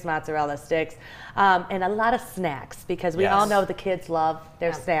sticks, mozzarella sticks, and a lot of snacks because we all know the kids love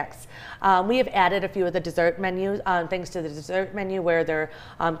their snacks. We have added a few of the dessert menus, things to the dessert menu where they're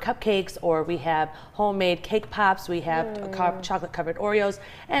cupcakes, or we have homemade cake pops. We have chocolate-covered Oreos,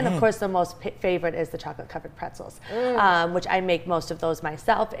 and of course the most favorite is the chocolate-covered pretzels, which I make most of those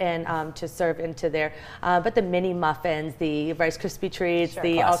myself and to serve into there. But the mini muffins, the Rice Krispie treats,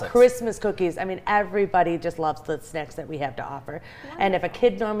 the Christmas cookies. I mean, everybody just loves the snacks that we have to offer. And if a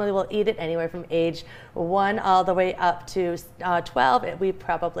kid normally will eat it anywhere from age 1 all the way up to 12, we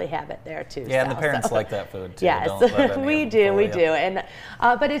probably have it there too. Yeah, and the parents like that food too. Yes, we do. And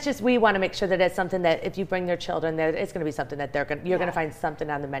but it's just we want to make sure that it's something that if you bring their children there, it's going to be something that you're going to find something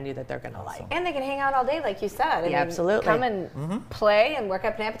on the menu that they're going to like. And they can hang out all day, like you said. Absolutely. Come and play and work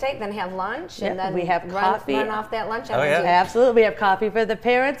up an appetite, then have lunch, and then we have coffee. Run off that lunch. Absolutely. We have coffee for the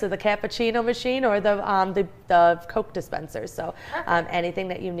parents, or the cappuccino machine, or the Coke dispensers. So anything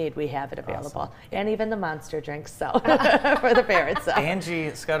that you need, we have it available, and even the Monster drinks. So for the parents. So.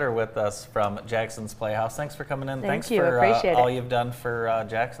 Angie Scudder with us from Jackson's Playhouse. Thanks for coming in. Thanks for appreciate all you've done for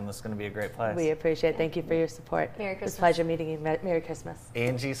Jackson. This is going to be a great place. We appreciate it. Thank you for your support. Merry Christmas. It's a pleasure meeting you. Merry Christmas.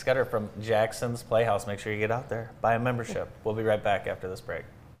 Angie Scudder from Jackson's Playhouse. Make sure you get out there. Buy a membership. We'll be right back after this break.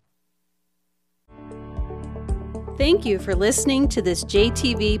 Thank you for listening to this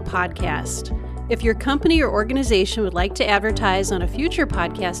JTV podcast. If your company or organization would like to advertise on a future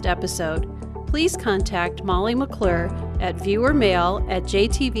podcast episode, please contact Molly McClure at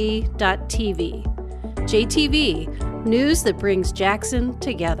viewermail@jtv.tv. JTV, news that brings Jackson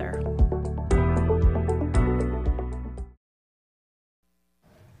together.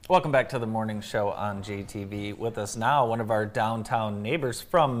 Welcome back to the morning show on JTV. With us now, one of our downtown neighbors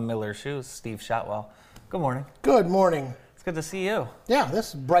from Miller Shoes, Steve Shotwell. Good morning. Good morning. It's good to see you. Yeah, this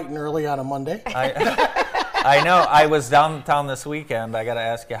is bright and early on a Monday. I know. I was downtown this weekend. I got to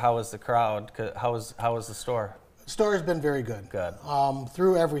ask you, how was the crowd? How was the store? The store has been very good. Good.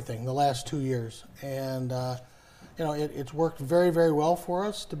 Through everything the last 2 years. And, it's worked very, very well for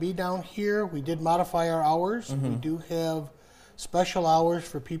us to be down here. We did modify our hours. We do have special hours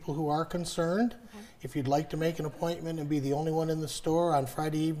for people who are concerned. If you'd like to make an appointment and be the only one in the store on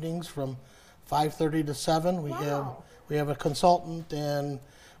Friday evenings from 5:30 to 7, we have a consultant, and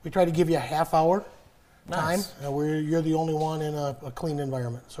we try to give you a half hour time where you're the only one in a clean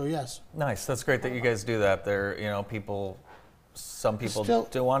environment. So yes. Nice. That's great that you guys do that. Some people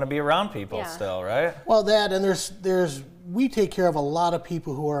do want to be around people still, right? Well, that, and we take care of a lot of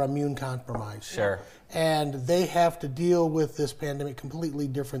people who are immune compromised. Sure. And they have to deal with this pandemic completely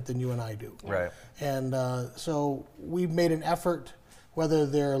different than you and I do. Right. And so we've made an effort, whether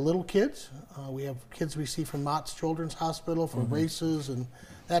they're little kids, we have kids we see from Mott's Children's Hospital for braces and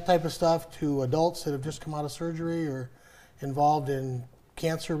that type of stuff, to adults that have just come out of surgery or involved in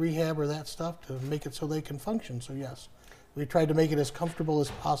cancer rehab or that stuff, to make it so they can function. So yes, we tried to make it as comfortable as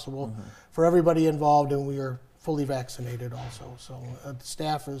possible for everybody involved, and we are fully vaccinated also. So the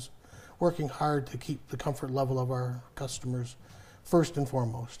staff is working hard to keep the comfort level of our customers first and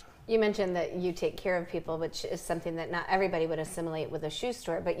foremost. You mentioned that you take care of people, which is something that not everybody would assimilate with a shoe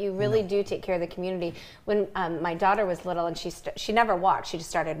store, but you really do take care of the community. When my daughter was little and she never walked, she just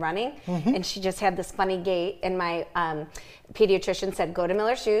started running, and she just had this funny gait, and my pediatrician said, go to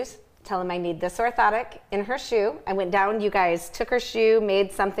Miller Shoes, tell him I need this orthotic in her shoe. I went down, you guys took her shoe,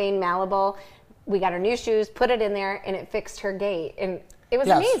 made something malleable, we got her new shoes, put it in there, and it fixed her gait, and it was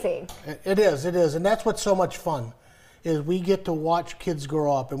amazing. It is, and that's what's so much fun, is we get to watch kids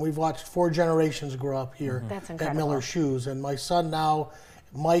grow up, and we've watched 4 generations grow up here That's at incredible. Miller Shoes. And my son now,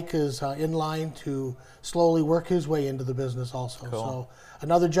 Mike is in line to slowly work his way into the business also. Cool. So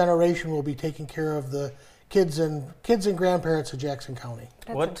another generation will be taking care of the kids and grandparents of Jackson County.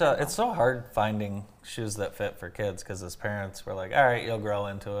 It's so hard finding shoes that fit for kids because as parents we're like, all right, you'll grow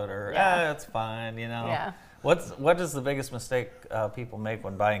into it, or it's fine, you know. Yeah. What is the biggest mistake people make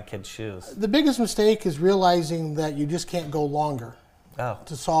when buying kids shoes? The biggest mistake is realizing that you just can't go longer Oh,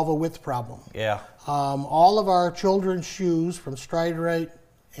 to solve a width problem. yeah. All of our children's shoes from Stride-Rite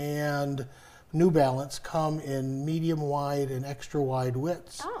and New Balance come in medium wide and extra wide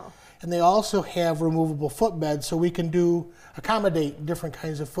widths. Oh. And they also have removable footbeds, so we can accommodate different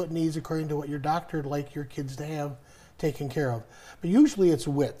kinds of foot needs according to what your doctor would like your kids to have taken care of. But usually it's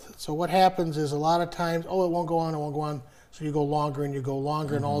width. So what happens is a lot of times, it won't go on, so you go longer and you go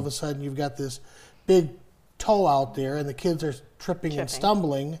longer, and all of a sudden you've got this big toe out there, and the kids are tripping and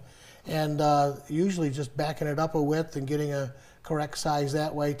stumbling, and usually just backing it up a width and getting a correct size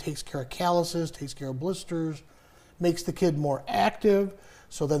that way takes care of calluses, takes care of blisters, makes the kid more active,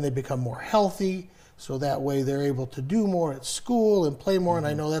 so then they become more healthy, so that way they're able to do more at school and play more, and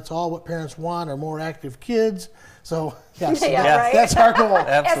I know that's all what parents want, are more active kids. So yes, right. that's our goal.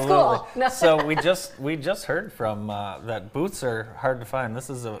 Absolutely. school. No. So we just heard from that boots are hard to find. This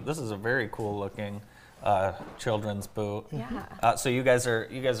is a very cool looking children's boot. Yeah. So you guys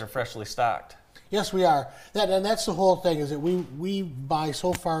are freshly stocked. Yes, we are. That's the whole thing, is that we buy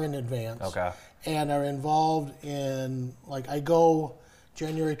so far in advance. Okay. And are involved in, like, I go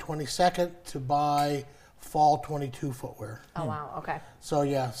January 22nd to buy fall 22 footwear. Oh wow. Okay.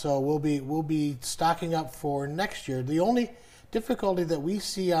 So we'll be stocking up for next year. The only difficulty that we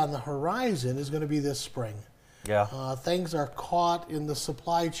see on the horizon is going to be this spring. Yeah. Things are caught in the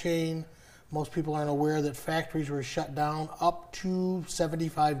supply chain. Most people aren't aware that factories were shut down up to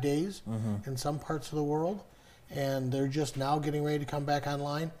 75 days in some parts of the world, and they're just now getting ready to come back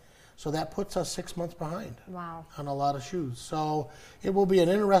online. So that puts us 6 months behind on a lot of shoes. So it will be an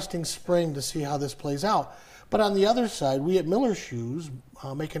interesting spring to see how this plays out. But on the other side, we at Miller Shoes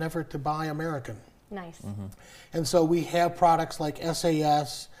make an effort to buy American. Nice. And so we have products like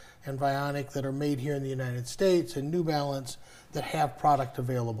SAS and Vionic that are made here in the United States, and New Balance that have product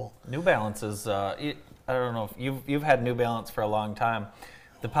available. New Balance is I don't know if you've had New Balance for a long time.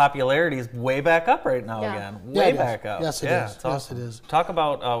 The popularity is way back up right now again. Way back up. Yes, it is. It's awesome. Yes, it is. Talk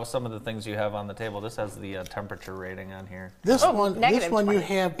about some of the things you have on the table. This has the temperature rating on here. This one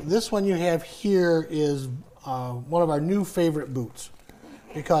 -20. you have here is one of our new favorite boots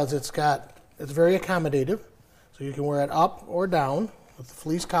because it's very accommodative, so you can wear it up or down with the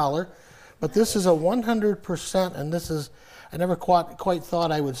fleece collar. But this is a 100%, and this is, I never quite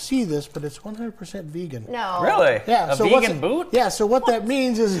thought I would see this, but it's 100% vegan. No. Really? Yeah, A so vegan boot? Yeah, so what that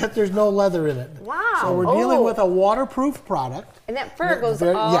means is that there's no leather in it. Wow. So we're dealing with a waterproof product. And that fur goes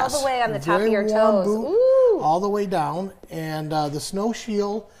Very- all yes, the way on the top of very your warm toes. boot, Ooh. all the way down, and the Snow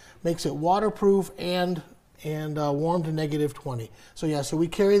Shield makes it waterproof and warm to -20. So yeah, so we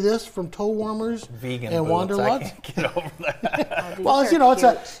carry this from toe warmers Vegan and boots. I Wanderlust. can't get over that. Well, it's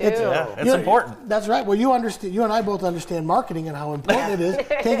It's important. That's right. Well, you and I both understand marketing and how important it is.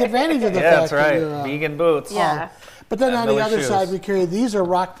 Take advantage of the Yeah, fact that's right. that you're, Vegan boots. Yeah. But then on the Miller other shoes. side, we carry, these are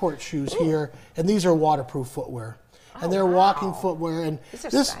Rockport shoes here, and these are waterproof footwear. And they're walking footwear. And These are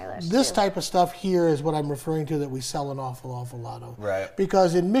this stylish, this too. type of stuff here is what I'm referring to that we sell an awful lot of. Right.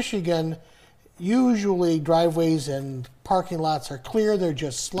 Because in Michigan, usually driveways and parking lots are clear. They're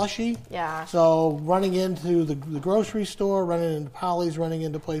just slushy. Yeah. So running into the grocery store, running into Polly's, running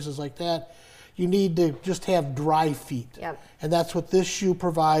into places like that, you need to just have dry feet. Yep. And that's what this shoe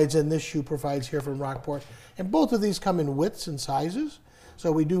provides, and this shoe provides here from Rockport. And both of these come in widths and sizes,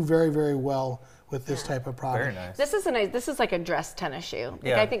 so we do very, very well with this type of product. Very nice. This is like a dress tennis shoe. Like,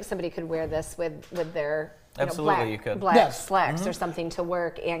 Yeah. I think somebody could wear this with their Absolutely, you could. black Yes. slacks or something to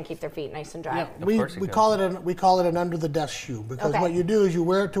work and keep their feet nice and dry. Yeah, Of we course you could. call it an under the desk shoe, because Okay. what you do is you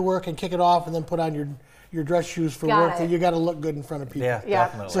wear it to work and kick it off, and then put on your dress shoes for Got work. it. And you got to look good in front of people. Yeah, Yeah.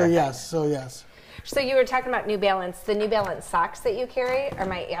 definitely. So yes. So you were talking about New Balance. The New Balance socks that you carry are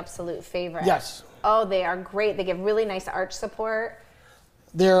my absolute favorite. Yes. Oh, they are great. They give really nice arch support.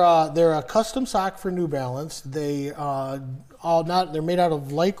 They're a custom sock for New Balance. They're made out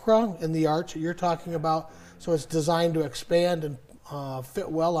of Lycra in the arch that you're talking about. So it's designed to expand and fit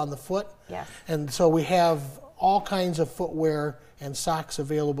well on the foot. Yes. And so we have all kinds of footwear and socks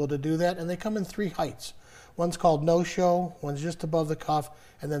available to do that, and they come in 3 heights. One's called No Show, one's just above the cuff,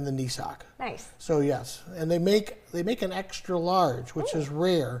 and then the knee sock. Nice. So yes, and they make an extra large, which is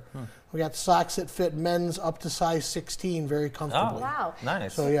rare. We got socks that fit men's up to size 16 very comfortably. Wow.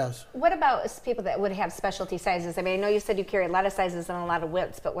 Nice. So yes. What about people that would have specialty sizes? I mean, I know you said you carry a lot of sizes and a lot of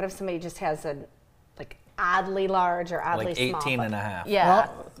widths, but what if somebody just has a like oddly large or oddly Like small? 18 and a half. Yeah.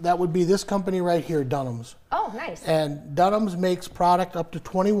 Well, that would be this company right here, Dunham's. Oh, nice. And Dunham's makes product up to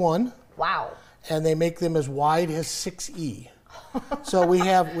 21, Wow. and they make them as wide as 6E. So we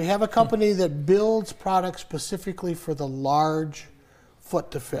have a company that builds products specifically for the large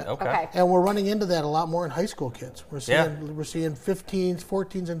foot to fit. Okay. And we're running into that a lot more in high school kids. We're seeing 15s,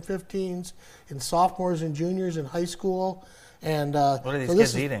 14s, and 15s in sophomores and juniors in high school. And What are these so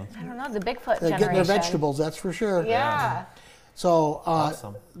kids eating? I don't know, the Bigfoot They're generation. getting their vegetables, that's for sure. Yeah. So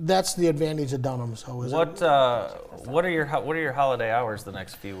Awesome. that's the advantage of Dunham. So is What are your holiday hours the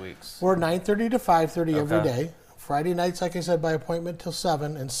next few weeks? we're 9:30 to 5:30 every Okay. day. Friday nights, like I said, by appointment till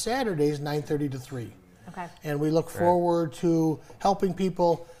 7, and Saturdays 9:30 to 3. Okay. And we look forward to helping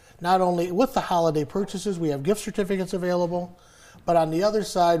people not only with the holiday purchases, we have gift certificates available, but on the other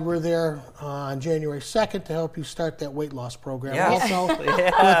side, we're there on January 2nd to help you start that weight loss program. Yes. Also, with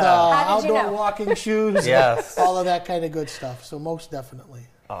How did you outdoor know? walking shoes, Yes. all of that kind of good stuff. So most definitely.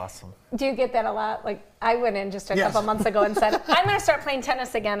 Awesome. Do you get that a lot? Like, I went in just a Yes. couple months ago and said, I'm going to start playing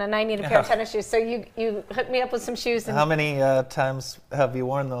tennis again, and I need a pair of tennis shoes. So you hooked me up with some shoes. And How many times have you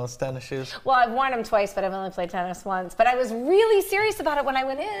worn those tennis shoes? well, I've worn them twice, but I've only played tennis once. But I was really serious about it when I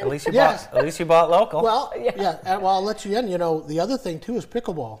went in. At least you Yes. bought. At least you bought local. Well, well, I'll let you in. You know, the other thing too is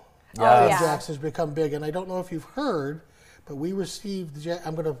pickleball. Oh, yeah. Jackson's become big, and I don't know if you've heard, but we received.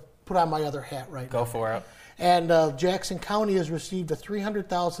 I'm going to put on my other hat right now. Go for it. And Jackson County has received a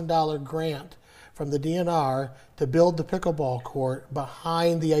 $300,000 grant from the DNR to build the pickleball court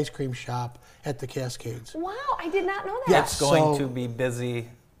behind the ice cream shop at the Cascades. Wow, I did not know that. Yeah. It's going So- to be busy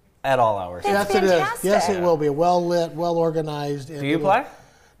at all hours. That's Yes, it is. fantastic. Yes, it will be well lit, well organized. Do you play?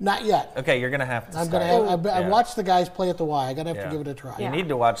 Not yet. Okay, you're gonna have to. I'm start. gonna. I Yeah. watched the guys play at the Y. I'm gonna have Yeah. to give it a try. You need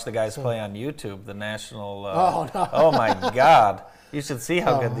to watch the guys play on YouTube, the national. Oh, no. Oh my God! You should see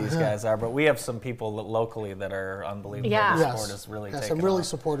how good these guys are. But we have some people locally that are unbelievable. Yeah. The Yes. sport is really yes, taken I'm really off.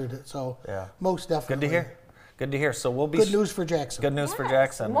 supported it. So Yeah. most Good definitely. to hear. Good to hear. So we'll be. Good news for Jackson. Good news for Yes,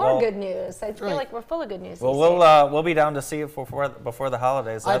 Jackson. More Well, good news. I feel Right. like we're full of good news. Well, these days. we'll be down to see you before the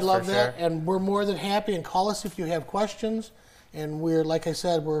holidays. I'd That's love for that, sure. and we're more than happy. And call us if you have questions. And we're, like I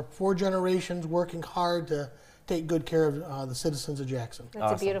said, we're 4 generations working hard to take good care of the citizens of Jackson. That's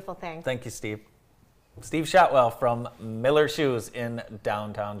Awesome. a beautiful thing. Thank you, Steve. Steve Shotwell from Miller Shoes in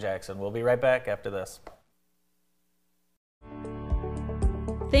downtown Jackson. We'll be right back after this.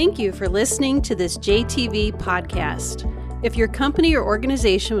 Thank you for listening to this JTV podcast. If your company or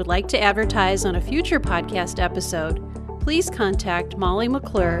organization would like to advertise on a future podcast episode, please contact Molly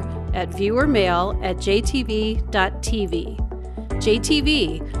McClure at viewermail@jtv.tv.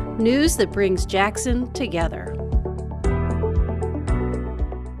 JTV, news that brings Jackson together.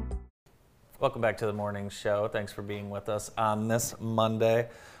 Welcome back to the morning show. Thanks for being with us on this Monday.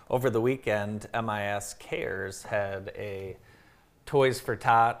 Over the weekend, MIS Cares had a Toys for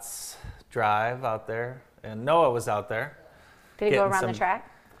Tots drive out there, and Noah was out there. Did he go getting around the some- track?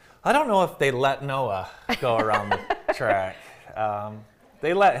 I don't know if they let Noah go around the track.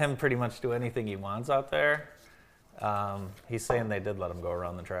 They let him pretty much do anything he wants out there. He's saying they did let him go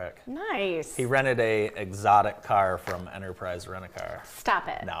around the track. Nice. He rented a exotic car from Enterprise Rent-A-Car. Stop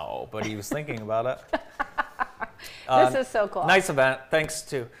it. No, but he was thinking about it. This is so cool. Nice event. Thanks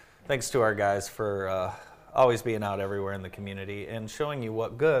to our guys for always being out everywhere in the community and showing you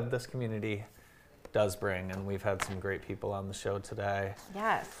what good this community does bring. And we've had some great people on the show today.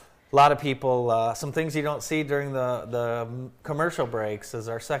 Yes. A lot of people, some things you don't see during the commercial breaks is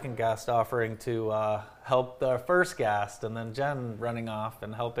our second guest offering to help the first guest, and then Jen running off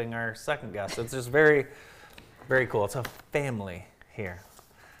and helping our second guest. It's just very, very cool. It's a family here.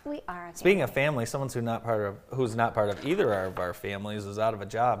 We are. Speaking of family, someone who's not part of either of our families is out of a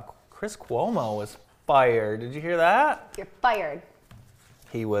job. Chris Cuomo was fired. Did you hear that? You're fired.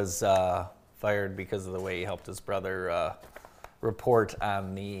 He was fired because of the way he helped his brother report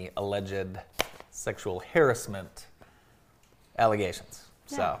on the alleged sexual harassment allegations.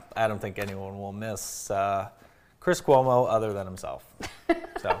 Yeah. So I don't think anyone will miss Chris Cuomo other than himself.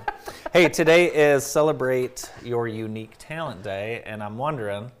 So, hey, today is Celebrate Your Unique Talent Day, and I'm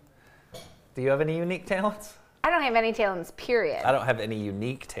wondering, do you have any unique talents? I don't have any talents, period. I don't have any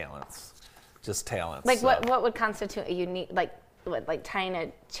unique talents, just talents. Like so. what would constitute a unique, like tying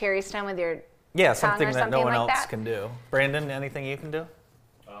a cherry stem with your Yeah, tongue something or that something no one like else that? can do. Brandon, anything you can do?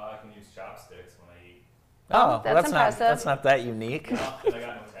 I can use chopsticks when I eat. Oh, that's impressive. That's not that unique.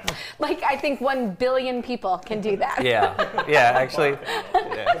 Like, I think 1 billion people can do that. Yeah, actually,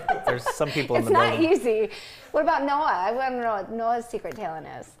 there's some people in It's the not building. easy. What about Noah? I want to know what Noah's secret talent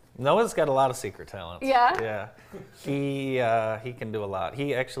is. Noah's got a lot of secret talents. Yeah? Yeah. He can do a lot.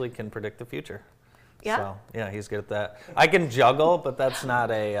 He actually can predict the future. Yeah? So, yeah, he's good at that. I can juggle, but that's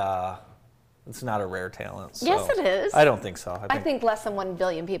not a it's not a rare talent. So Yes, it is. I don't think so. I think less than 1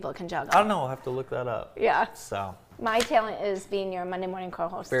 billion people can juggle. I don't know. I'll have to look that up. Yeah. So, My talent is being your Monday morning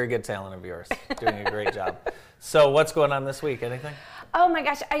co-host. very good talent of yours. Doing a great job. So, what's going on this week? Anything? Oh my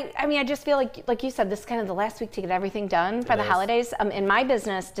gosh, I mean, I just feel like you said, this is kind of the last week to get everything done for the holidays. In my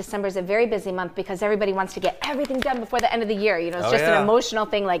business, December is a very busy month because everybody wants to get everything done before the end of the year. You know, it's just an emotional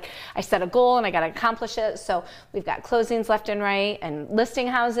thing. Like, I set a goal and I got to accomplish it. So we've got closings left and right and listing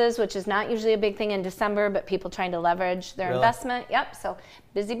houses, which is not usually a big thing in December, but people trying to leverage their investment. Yep, so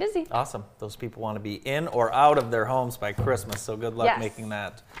busy. Awesome. Those people want to be in or out of their homes by Christmas. So good luck making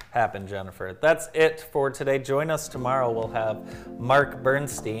that happen, Jennifer. That's it for today. Join us tomorrow. We'll have Mark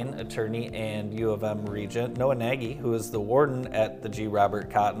Bernstein, attorney and U of M regent, Noah Nagy, who is the warden at the G. Robert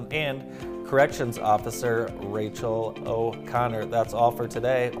Cotton, and corrections officer Rachel O'Connor. That's all for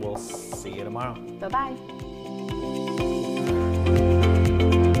today. We'll see you tomorrow. Bye-bye.